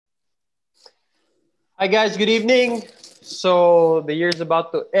Hi guys, good evening. So the year's about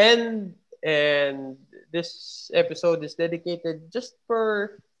to end, and this episode is dedicated just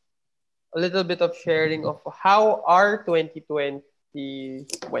for a little bit of sharing of how our 2020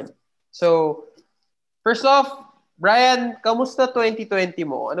 went. So first off, Brian, kamusta 2020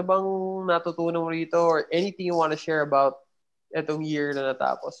 mo? Ano bang natutunan mo rito or anything you want to share about etong year na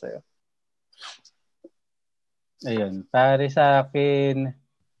natapos sa'yo? Ayun, para sa akin,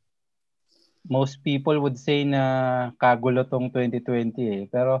 most people would say na kagulo tong 2020 eh.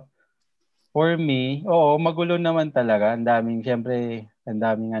 Pero for me, oo, magulo naman talaga. Ang daming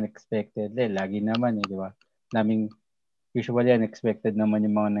unexpected. Lagi naman eh, di ba? Daming, usually unexpected naman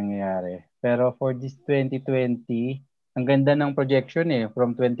yung mga nangyayari. Pero for this 2020, ang ganda ng projection eh,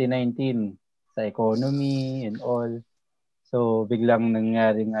 from 2019 sa economy and all. So, biglang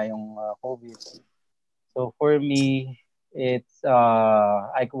nangyari nga yung COVID. So for me, I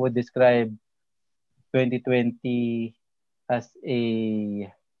would describe 2020 as a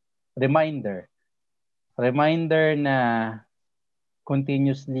reminder. Reminder na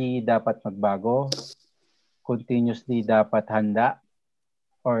continuously dapat magbago, continuously dapat handa,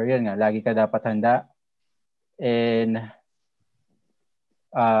 or yun nga, lagi ka dapat handa, and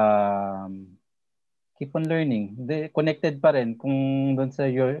keep on learning. Connected pa rin kung doon sa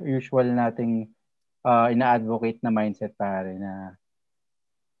usual nating ina-advocate na mindset pare na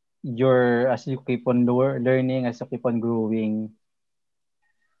as you keep on learning, as you keep on growing,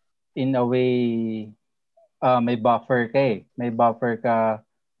 in a way, may buffer ka eh. May buffer ka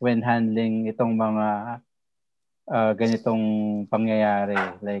when handling itong mga ganitong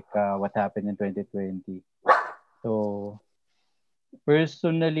pangyayari like what happened in 2020. So,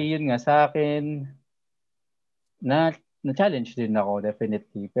 personally, yun nga, sa akin, na-challenge din ako,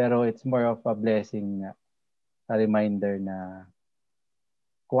 definitely. Pero it's more of a blessing, a reminder na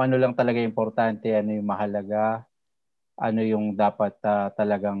kung ano lang talaga importante, ano yung mahalaga, ano yung dapat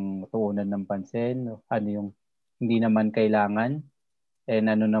talagang tuunan ng pansin, ano yung hindi naman kailangan, and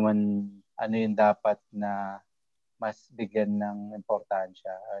ano yung dapat na mas bigyan ng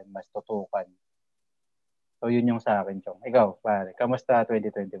importansya, mas tutukan. So yun yung sa akin, Chong. Ikaw, pare, kamusta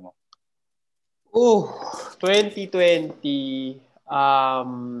 2020 mo? 2020,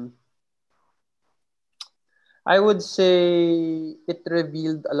 I would say it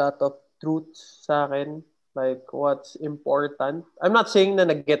revealed a lot of truths sa akin, like what's important. I'm not saying na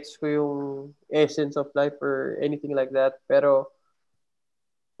nag-gets ko yung essence of life or anything like that, pero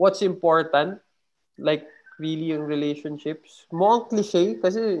what's important, like really yung relationships. Mukhang cliche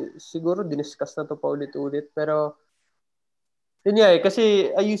kasi siguro diniscuss na to pa ulit-ulit, pero yun nga eh,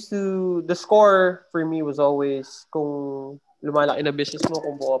 kasi I used to, the score for me was always kung lumalaki na business mo,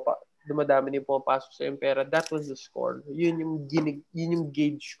 kung dumadami na yung pumapasok sa yung pera, that was the score. Yun yung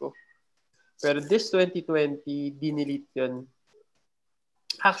gauge ko. Pero this 2020, dinilit yun.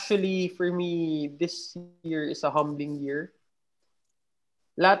 Actually, for me, this year is a humbling year.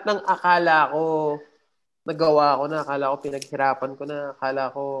 Lahat ng akala ko, nagawa ko na, akala ko pinaghirapan ko na, akala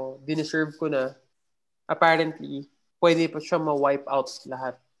ko dineserve ko na, apparently, pwede pa siya ma-wipe out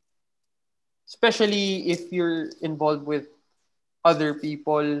lahat. Especially if you're involved with other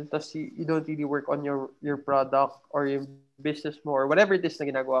people, tas you don't really work on your product or your business mo or whatever it is na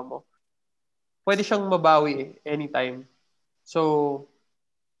ginagawa mo, pwede siyang mabawi anytime. So,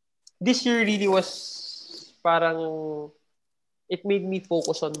 this year really was parang it made me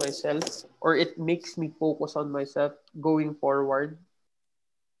focus on myself or it makes me focus on myself going forward.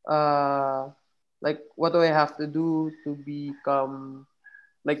 Uh, like, what do I have to do to become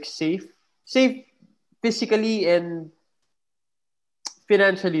like safe? Safe physically and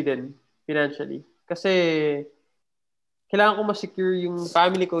financially din. Financially. Kasi kailangan ko ma-secure yung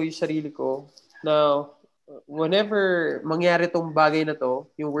family ko, yung sarili ko, na whenever mangyari tong bagay na to,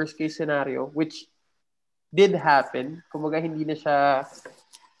 yung worst case scenario, which did happen, kumbaga hindi na siya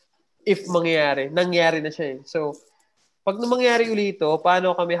if mangyayari, nangyari na siya eh. So, pag mangyari ulit ito,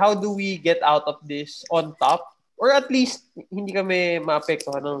 paano kami, how do we get out of this on top? Or at least, hindi kami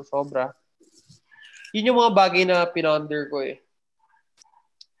maapektuhan ng sobra. Yun yung mga bagay na pinonder ko eh.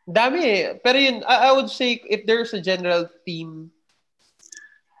 Dami eh. Pero yun, I would say, if there's a general theme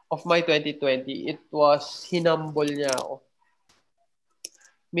of my 2020, it was hinumble niya ako.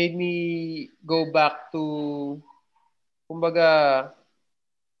 Made me go back to, kumbaga,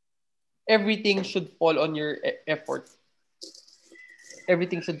 everything should fall on your effort.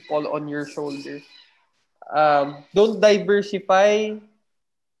 Everything should fall on your shoulders. Don't diversify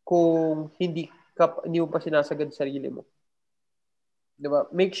kung hindi mo pa sinasagad sarili mo. Diba?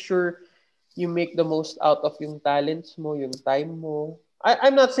 Make sure you make the most out of yung talents mo, yung time mo,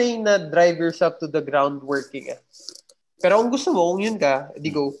 I'm not saying na drive yourself to the ground working. Pero kung gusto mo, kung yun ka, di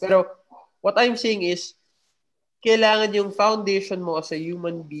go. Pero what I'm saying is, kailangan yung foundation mo as a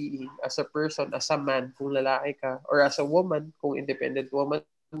human being, as a person, as a man, kung lalaki ka, or as a woman, kung independent woman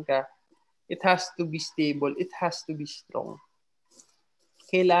ka, it has to be stable, it has to be strong.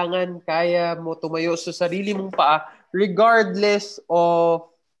 Kailangan kaya mo tumayo sa sarili mong paa regardless of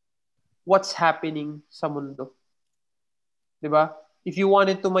what's happening sa mundo. 'Di ba? If you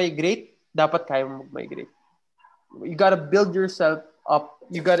wanted to migrate, dapat kaya mo mag-migrate. You gotta build yourself up.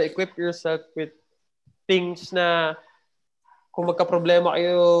 You gotta equip yourself with things na kung magka-problema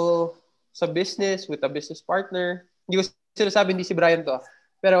kayo sa business, with a business partner, hindi ko sinasabi hindi si Brian to.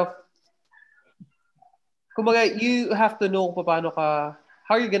 Pero, kumbaga, you have to know kung paano ka,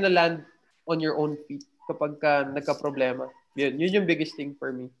 how you're gonna land on your own feet kapag ka nagka-problema. Yun yung biggest thing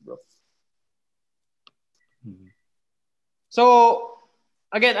for me, bro. So,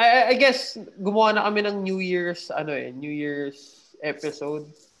 again, I guess gumawa na kami ng New Year's episode.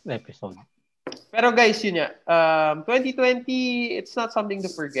 Pero guys, yun nga, 2020, it's not something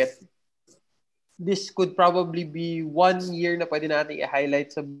to forget. This could probably be 1 year na pwede natin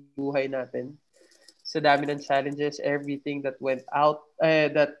i-highlight sa buhay natin. Sa dami ng challenges, everything that went out,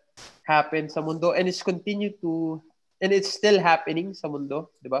 that happened sa mundo, and it's still happening sa mundo,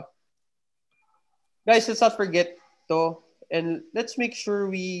 di ba? Guys, let's not forget to, and let's make sure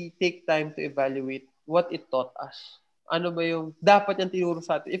we take time to evaluate what it taught us. Ano ba yung dapat yung tinuro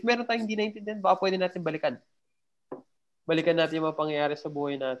sa atin? If meron tayong hindi naintindihan, baka pwede natin balikan. Balikan natin yung mga pangyayari sa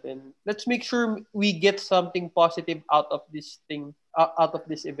buhay natin. Let's make sure we get something positive out of this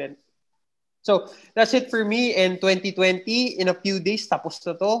event. So, that's it for me in 2020. In a few days, tapos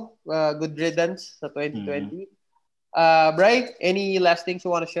na to. Good riddance sa 2020. Bri, any last things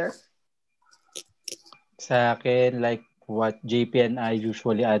you want to share? Sa akin, like what JP and I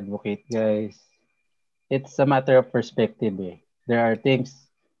usually advocate, guys, it's a matter of perspective eh. There are things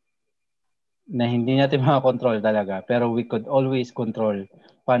na hindi natin makakontrol talaga, pero we could always control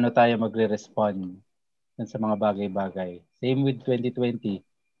paano tayo magre-respond sa mga bagay-bagay. Same with 2020.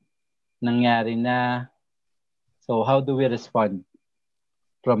 Nangyari na. So, how do we respond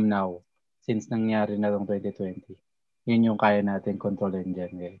from now since nangyari na itong 2020? Yun yung kaya natin kontrolin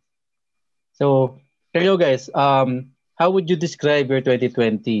dyan, guys. So, hello guys, how would you describe your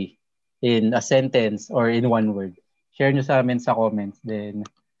 2020 in a sentence or in one word? Share nyo sa amin sa comments. Then,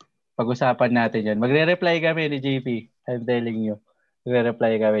 pag-usapan natin yan. Magre-reply kami ni JP. I'm telling you.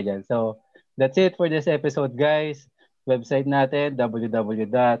 Magre-reply kami dyan. So, that's it for this episode, guys. Website natin,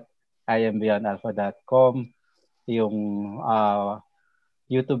 www.iambeyondalpha.com. Yung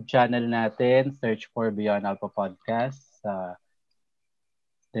YouTube channel natin, search for Beyond Alpha Podcast.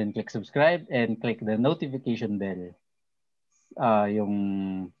 Then click subscribe and click the notification bell. Yung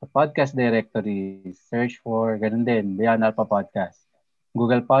podcast directory, search for ganun din, Beyond Alpha Podcast.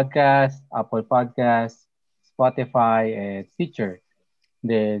 Google Podcast, Apple Podcast, Spotify, and Stitcher.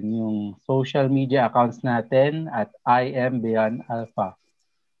 Then yung social media accounts natin at I am Beyond Alpha.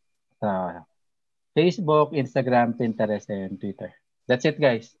 Sa Facebook, Instagram, Pinterest, and Twitter. That's it,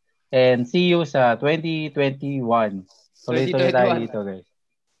 guys. And see you sa 2021. Tuloy-tuloy tayo dito, guys.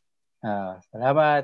 Salamat.